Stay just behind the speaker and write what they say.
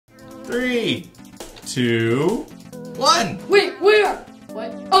3, 2, 1. Wait, where?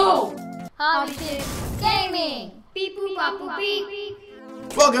 What? Oh! HobbyKidsGaming! Beep boop bop boop beep.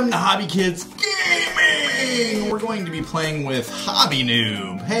 Welcome to Hobby Kids Gaming! We're going to be playing with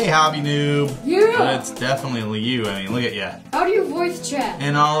HobbyNOOB. Hey, HobbyNOOB. Yeah! That's definitely you. I mean, look at you. How do you voice chat?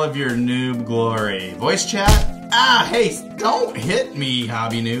 In all of your noob glory. Voice chat? Ah, hey, don't hit me,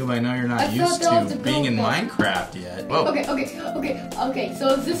 HobbyNOOB. I know you're not used to being in Minecraft yet. Whoa. Okay,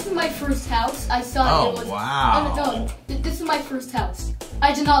 so this is my first house. I saw it was... wow. No, this is my first house.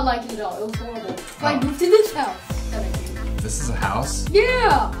 I did not like it at all. It was horrible. So I moved to this house. This is a house?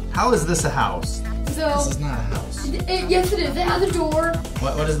 Yeah! How is this a house? So... This is not a house. Yes, it is. It has a door.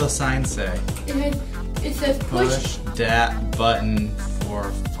 What does the sign say? It says push that button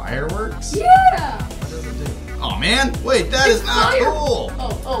for fireworks? Yeah! What does it do? Oh man, wait, that is not cool!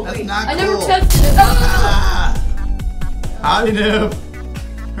 That's wait. not cool. I never tested it. Ah! HobbyNOOB!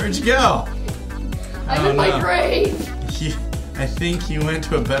 Where'd you go? I'm in my grave! I think you went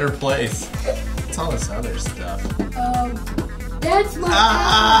to a better place. What's all this other stuff? That's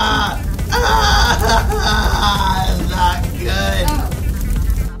my That's not good.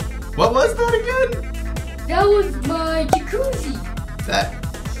 What was that again? That was my jacuzzi.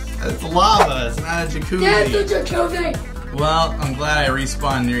 That's lava. It's not a jacuzzi. That's a jacuzzi. Well, I'm glad I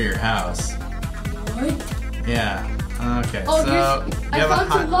respawned near your house. What? Yeah. Okay. Oh, so I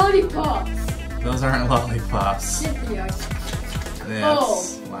found some lollipops. Those aren't lollipops. Yes, they are.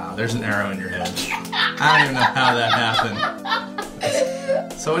 Wow, there's an arrow in your head. I don't even know how that happened.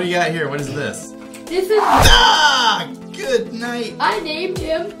 So what do you got here? What is this? This is... Good night! I named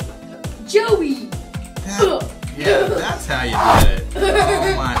him Joey. Yeah, that's how you did it.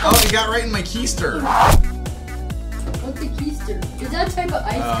 Oh my. Oh, it got right in my keister. What's a keister? Is that a type of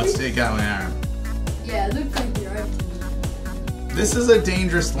ice cream? Oh, let's see, it got my arm. Yeah, it looks like your arm. This is a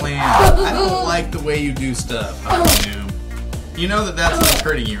dangerous land. I don't like the way you do stuff, HobbyNOOB. You know that's not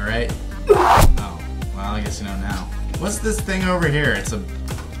hurting you, right? Oh, well, I guess you know now. What's this thing over here? It's a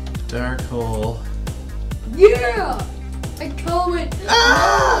dark hole. Yeah! I call it...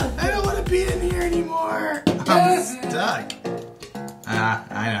 I don't want to be in here anymore. I'm stuck. I know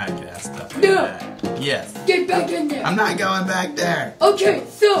how to get out of stuff like that. Yes. Get back in there. I'm not going back there. Okay,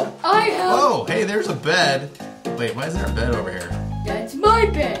 so I have... Whoa, hey, there's a bed. Wait, why is there a bed over here? That's my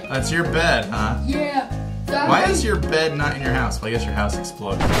bed. That's your bed, huh? Yeah. So why is your bed not in your house? Well, I guess your house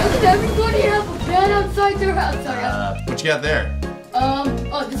exploded. Doesn't everybody have a bed outside their house? Sorry. What you got there? Oh,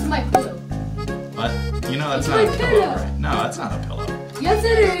 this is my pillow. What? You know that's not a pillow, right? No, that's not a pillow. Yes,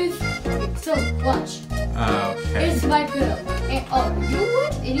 it is. So, watch. Okay. It's my pillow. And, you know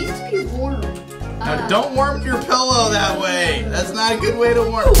what? It needs to be warm. Now, don't warm your pillow that way. That's not a good way to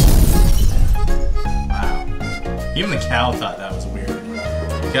warm. Wow. Even the cow thought that was weird.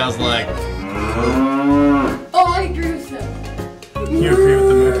 The cow's like... Oh, I agree with him. You agree with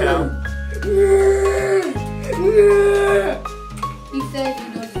the moo cow? He said he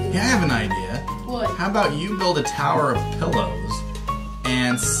knows. Yeah, I have an idea. What? How about you build a tower of pillows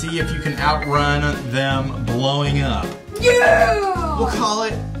and see if you can outrun them blowing up? Yeah! We'll call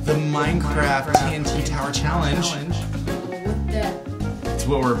it the Minecraft TNT Tower Challenge. What's that? It's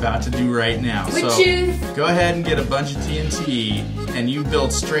what we're about to do right now. Which is... Go ahead and get a bunch of TNT and you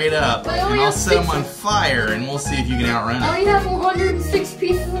build straight up and I'll set them on fire and we'll see if you can outrun it. I only have 106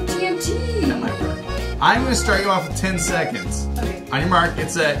 pieces of TNT. That might work. I'm going to start you off with 10 seconds. Okay. On your mark, get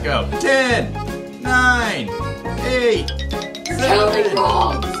set, go. 10, 9, 8, 7,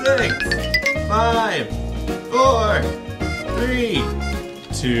 6, 5, 4, 3,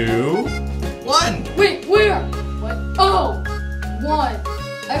 2, 1. Wait, where? What? Oh, 1.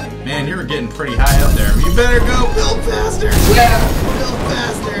 Man, you're getting pretty high up there. You better go build faster. Where? Build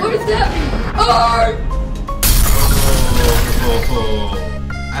faster. What does that mean?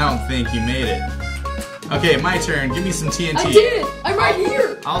 I don't think you made it. Okay, my turn. Give me some TNT. I did. I'm right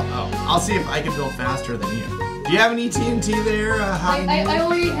here. I'll see if I can build faster than you. Do you have any TNT there? I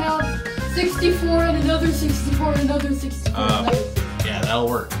only have 64 and another 64 and another 64 and another 64. Yeah, that'll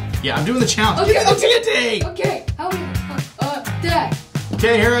work. Yeah, I'm doing the challenge. Okay, Give me the TNT. Okay. How many? Dad.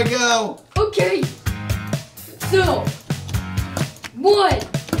 Okay, here I go. Okay. So, 1,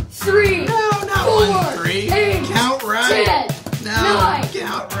 3, No, not 4, 1, 3. 8, Count right. 10, No, 9,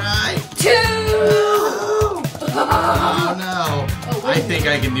 count right. 2. Oh no. Oh, I think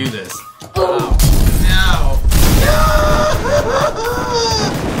I can do this. Oh. No.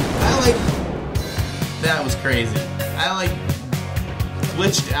 That was crazy. I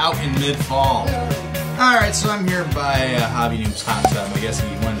glitched out in mid-fall. Alright, so I'm here by HobbyNOOB's hot tub. I guess he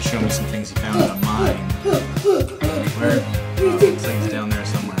wanted to show me some things he found in a mine. Where? Oh, looks like he's down there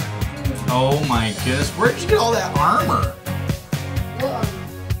somewhere. Oh my goodness, where'd you get all that armor? What armor?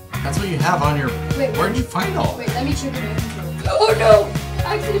 That's what you have on your... Wait, where'd you find all Wait, let me check your inventory. Oh no!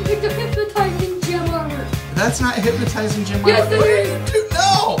 I accidentally picked up hypnotizing gem armor. That's not hypnotizing gem armor. Yes, it is. Dude,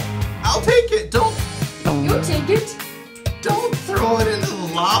 no! I'll take it. Don't take it. Don't throw it into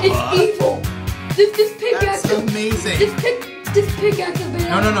the lava. It's evil. This pickaxe. That's amazing. This pickaxe has been.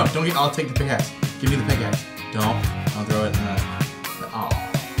 No. Don't get. I'll take the pickaxe. Give me the pickaxe. Don't throw it in the. Oh.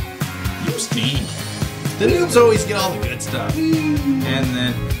 You stink. The noobs always get all the good stuff. And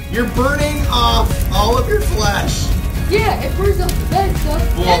then you're burning off all of your flesh. Yeah, it burns off the bad stuff.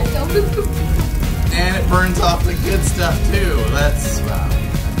 And it burns off the good stuff too. That's it for him.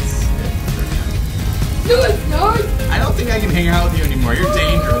 No, it's not. I don't think I can hang out with you anymore. You're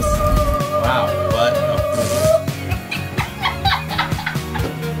dangerous. Wow, but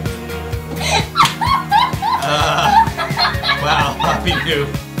wow, HobbyNOOB.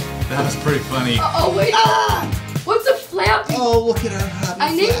 That was pretty funny. Oh wait. What's a flappy? Oh, look at our hobby.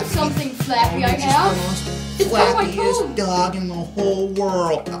 I named something flappy. I have. It's called my phone. Dog in the whole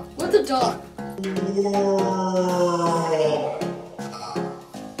world. What's a dog?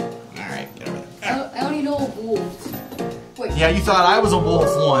 Alright, get over there. I only know wolves. Wait. Yeah, you thought I was a wolf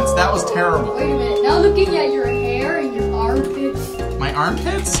once. That was terrible. Wait a minute. Now looking at your hair and your armpits. My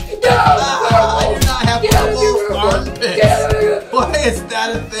armpits? No! I do not have wolf armpits. Why is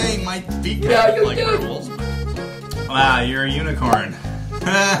that a thing? My feet kind of like werewolves. Wow, you're a unicorn.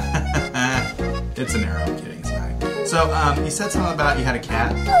 It's an arrow. I'm kidding. It's fine. So, you said something about you had a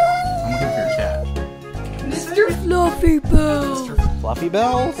cat. I'm looking for your cat. Mr. Fluffy Bell. Mr. Fluffy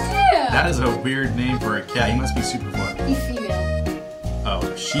Bells? Yeah. That is a weird name for a cat. He must be super fluffy. He's female. Oh,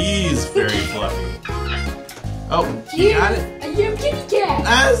 she's very fluffy. Oh, you got it? A little kitty cat.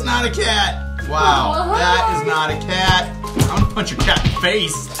 That is not a cat. Wow, that is not a cat. I'm gonna punch your cat in the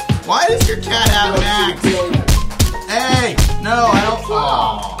face. Why does your cat have an axe? Hey, no, I don't.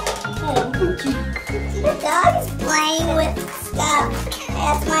 Oh. The dog is playing with stuff.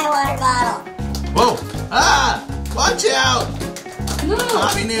 That's my water bottle. Whoa! Ah! Watch out! No.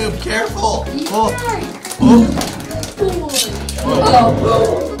 HobbyNOOB, careful! He's Oh. nice. Oh.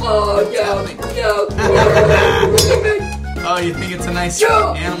 Oh, you think it's a nice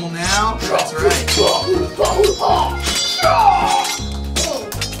animal now? That's right.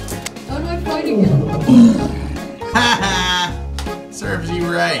 How do I fight again? Haha! Serves you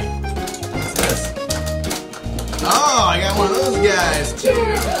right. What's this? Oh, I got one of those guys too.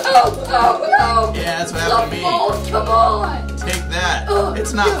 Oh. Yeah, that's what happened to me. Balls, come on. Take that.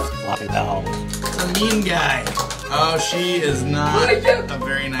 It's not Fluffy Bell. It's a mean guy. Oh, she is not a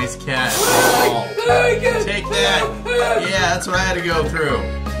very nice cat at all. Take that. Yeah, that's what I had to go through.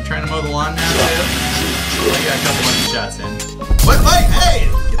 You trying to mow the lawn now, too? I got a couple hundred shots in. What? Wait, hey!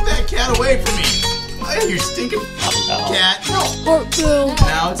 Get that cat away from me. Hey, you stinking cat. Heart Bell.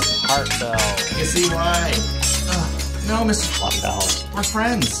 Now it's Heart Bell. You see why? No, Mr. Fluffy Bell. We're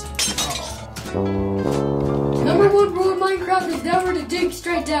friends. Number one rule in Minecraft is never to dig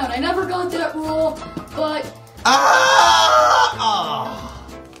straight down. I never got that rule, but...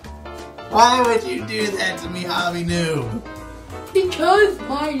 Why would you do that to me, HobbyNOOB? Because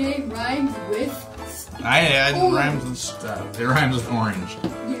my name rhymes with... It rhymes with stuff. It rhymes with orange.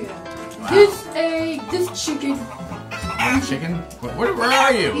 Yeah. Wow. This chicken... Chicken? Where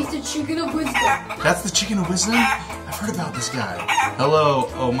are you? He's the chicken of wisdom. That's the chicken of wisdom? I've heard about this guy. Hello,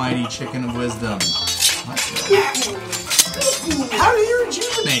 almighty chicken of wisdom. How do you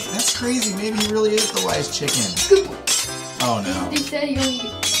rejuvenate? That's crazy. Maybe he really is the wise chicken. Oh no. They said he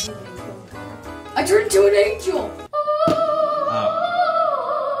only... I turned into an angel. Oh.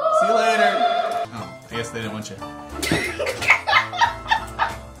 See you later. Oh, I guess they didn't want you.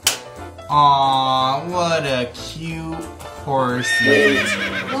 Aw, what a cute horsey.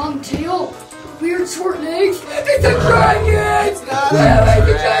 Long tail, weird short legs. It's a dragon! It's not a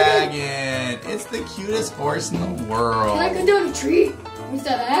dragon. It's the cutest horse in the world. Can I go down a tree with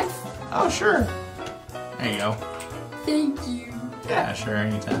that axe? Oh, sure. There you go. Thank you. Yeah, sure,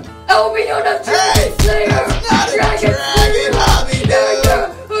 anytime. Oh, we don't have Dragon Slayer! That's not a dragon, HobbyNOOB!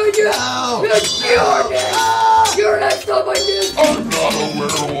 No! You're next on my list! I'm not a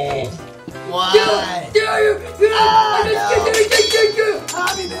werewolf! Why? HobbyNOOB!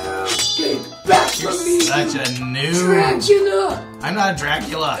 Get back from me! Such a noob! Dracula! I'm not a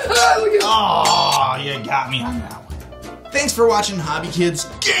Dracula! Oh, you got me on that one. Thanks for watching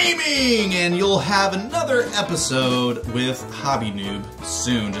HobbyKidsGaming, and you'll have another episode with HobbyNOOB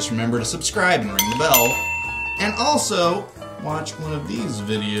soon. Just remember to subscribe and ring the bell, and also watch one of these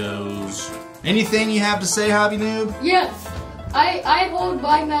videos. Anything you have to say, HobbyNOOB? Yes! I hold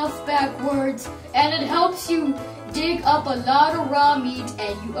my mouse backwards, and it helps you dig up a lot of raw meat,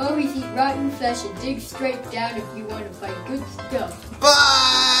 and you always eat rotten flesh and dig straight down if you want to find good stuff.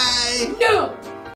 Bye! No!